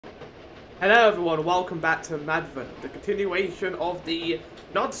Hello everyone, welcome back to Madvent, the continuation of the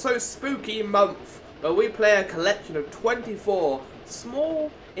not so spooky month, where we play a collection of 24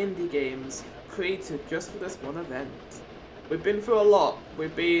 small indie games created just for this one event. We've been through a lot.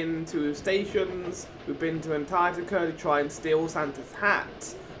 We've been to stations, we've been to Antarctica to try and steal Santa's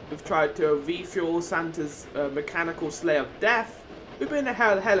hat, we've tried to refuel Santa's mechanical sleigh of death, we've been to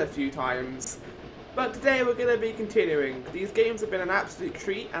hell a few times. But today we're going to be continuing. These games have been an absolute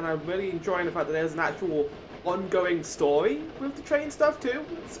treat, and I'm really enjoying the fact that there's an actual ongoing story with the train stuff too.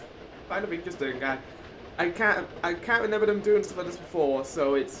 It's kind of interesting. I can't remember them doing stuff like this before,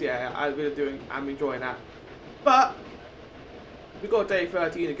 so it's I'm enjoying that. But we got day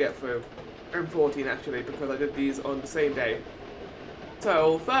 13 to get through, and 14 actually, because I did these on the same day.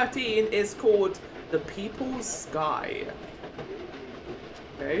 So 13 is called The People's Sky.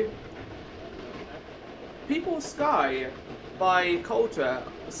 Okay. People's Sky by Culture.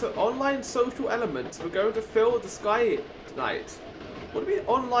 So online social elements. We're going to fill the sky tonight. What do you mean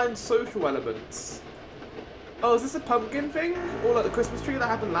online social elements? Oh, is this a pumpkin thing? Or like the Christmas tree that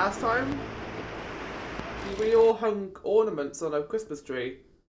happened last time? We all hung ornaments on a Christmas tree.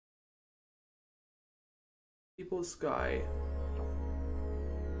 People's Sky.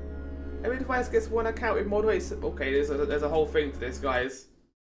 Every device gets one account with moderate. Okay, there's a whole thing to this, guys.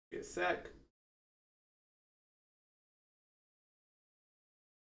 Give me a sec.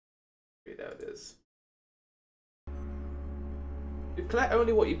 There it is. You collect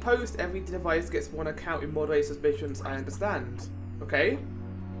only what you post. Every device gets one account with moderate suspicions. I understand. Okay.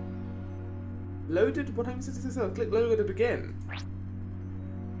 Loaded. What time is it? Click load to begin.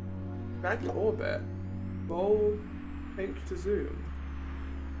 Drag to orbit. Roll. Pinch to zoom.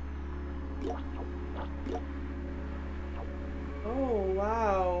 Oh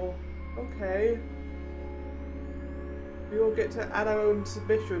wow. Okay. We all get to add our own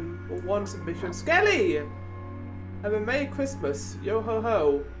submission, or one submission. Skelly! Have a Merry Christmas, yo ho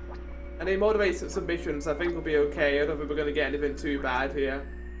ho. And they moderate some submissions, I think we'll be okay. I don't think we're going to get anything too bad here.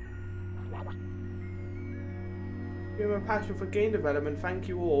 You have a passion for game development, thank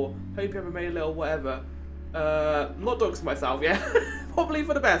you all. Hope you have a Merry little whatever. Not dogs myself, yeah. Probably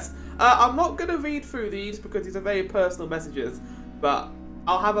for the best. I'm not going to read through these because these are very personal messages. But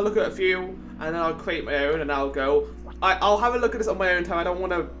I'll have a look at a few, and then I'll create my own, and I'll go. I'll have a look at this on my own time. I don't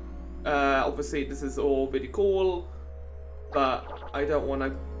want to, obviously this is all really cool, but I don't want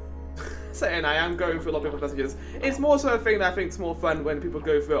to say, and I am going through a lot of people's messages. It's more so a thing that I think is more fun when people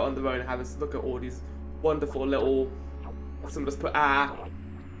go through it on their own and have a look at all these wonderful little, someone just put, I'm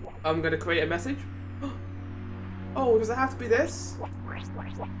going to create a message. Oh, does it have to be this?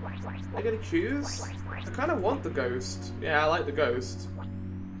 I get to choose? I kind of want the ghost. Yeah, I like the ghost.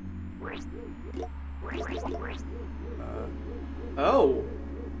 Oh.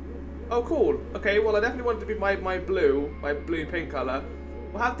 Oh, cool. Okay, well, I definitely want it to be my blue-pink colour.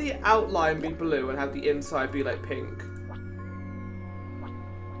 We'll have the outline be blue and have the inside be, like, pink.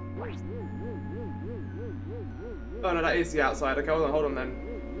 Oh, no, that is the outside. Okay, hold on then.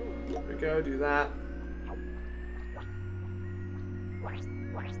 There we go, do that.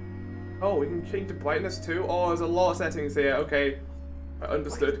 Oh, we can change the brightness too? Oh, there's a lot of settings here. Okay. I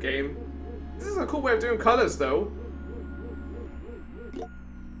understood, game. This is a cool way of doing colours, though.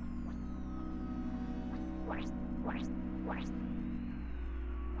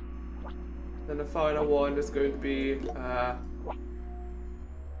 Then the final one is going to be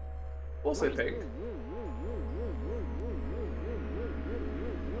also pink.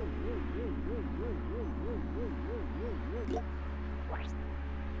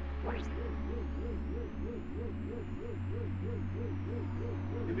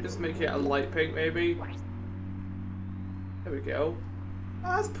 Maybe just make it a light pink, maybe. There we go.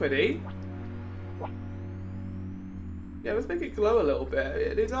 Oh, that's pretty. Yeah, let's make it glow a little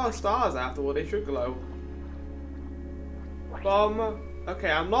bit. These are stars after all, they should glow. Okay,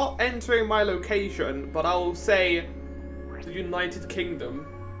 I'm not entering my location, but I'll say the United Kingdom.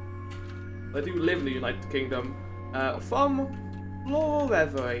 I do live in the United Kingdom. From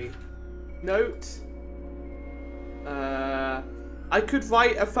Forlorn. Note. I could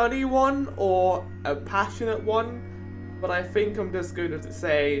write a funny one or a passionate one, but I think I'm just going to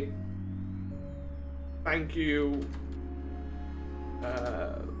say thank you.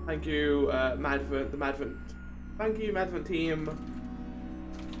 Thank you, Madvent. Thank you, Madvent team,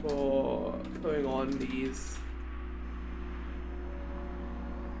 for putting on these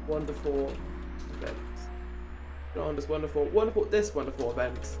wonderful events. Put on this wonderful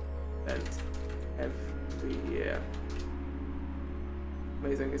event every year.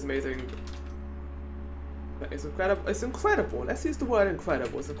 Amazing, it's amazing. It's incredible. It's incredible. Let's use the word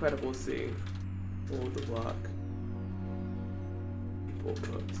incredible. It's incredible seeing all the work people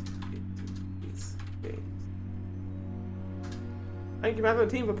put into these games. Thank you, Madvent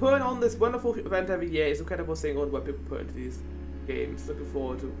team, for putting on this wonderful event every year. It's incredible seeing all the work people put into these games. Looking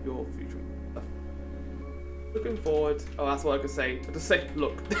forward to your future stuff. Looking forward. Oh, that's what I could say. I just say,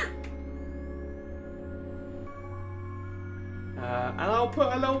 look. And I'll put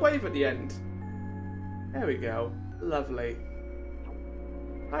a little wave at the end. There we go. Lovely.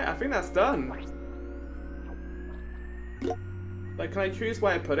 Right, I think that's done. Like, can I choose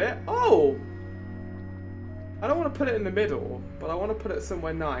where I put it? Oh! I don't want to put it in the middle, but I want to put it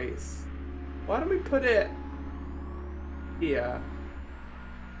somewhere nice. Why don't we put it here?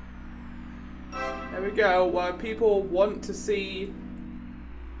 There we go. Where people want to see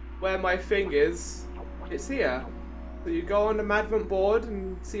where my thing is, it's here. So you go on the Madvent board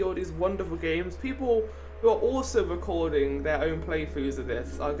and see all these wonderful games. People who are also recording their own playthroughs of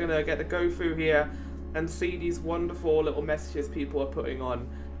this are going to get to go through here and see these wonderful little messages people are putting on.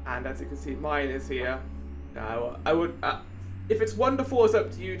 And as you can see, mine is here. I would, if it's wonderful, it's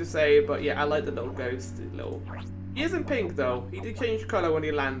up to you to say, but yeah, I like the little ghost. He isn't pink though. He did change colour when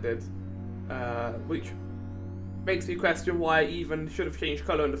he landed, which makes me question why I even should have changed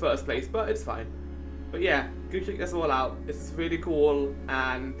colour in the first place, but it's fine. But yeah, go check this all out. It's really cool,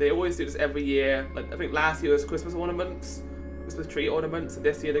 and they always do this every year. Like, I think last year was Christmas ornaments, Christmas tree ornaments, and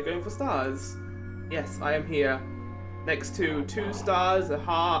this year they're going for stars. Yes, I am here, next to 2 stars, a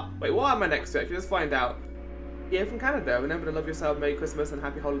heart. Wait, what am I next to? Actually, let's find out. Here from Canada. Remember to love yourself, Merry Christmas, and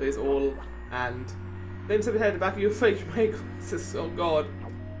Happy Holidays all. And name something at the back of your face, Merry Christmas. Oh God.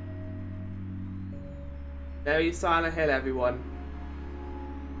 Very Silent Hill, everyone.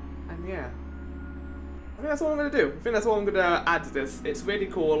 And yeah. I think that's all I'm going to do. I think that's all I'm going to add to this. It's really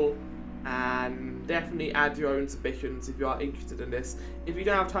cool, and definitely add your own submissions if you are interested in this. If you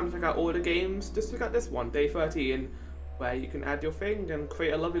don't have time to check out all the games, just check out this one, Day 13, where you can add your thing and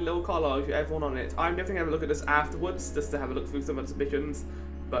create a lovely little collage with everyone on it. I'm definitely going to have a look at this afterwards, just to have a look through some of the submissions.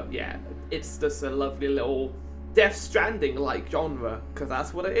 But yeah, it's just a lovely little Death Stranding-like genre, because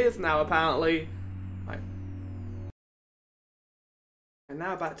that's what it is now, apparently. Right. And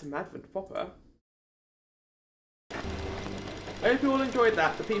now back to Madvent proper. I hope you all enjoyed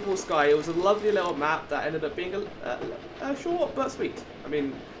that, the People's Sky. It was a lovely little map that ended up being a short but sweet. I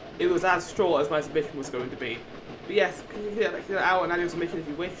mean, it was as short as my submission was going to be. But yes, check it out and add your submission if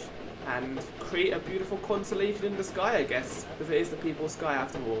you wish, and create a beautiful constellation in the sky, I guess, because it is the People's Sky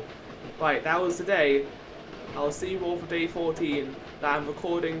after all. Right, that was today. I'll see you all for day 14 that I'm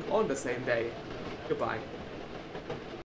recording on the same day. Goodbye.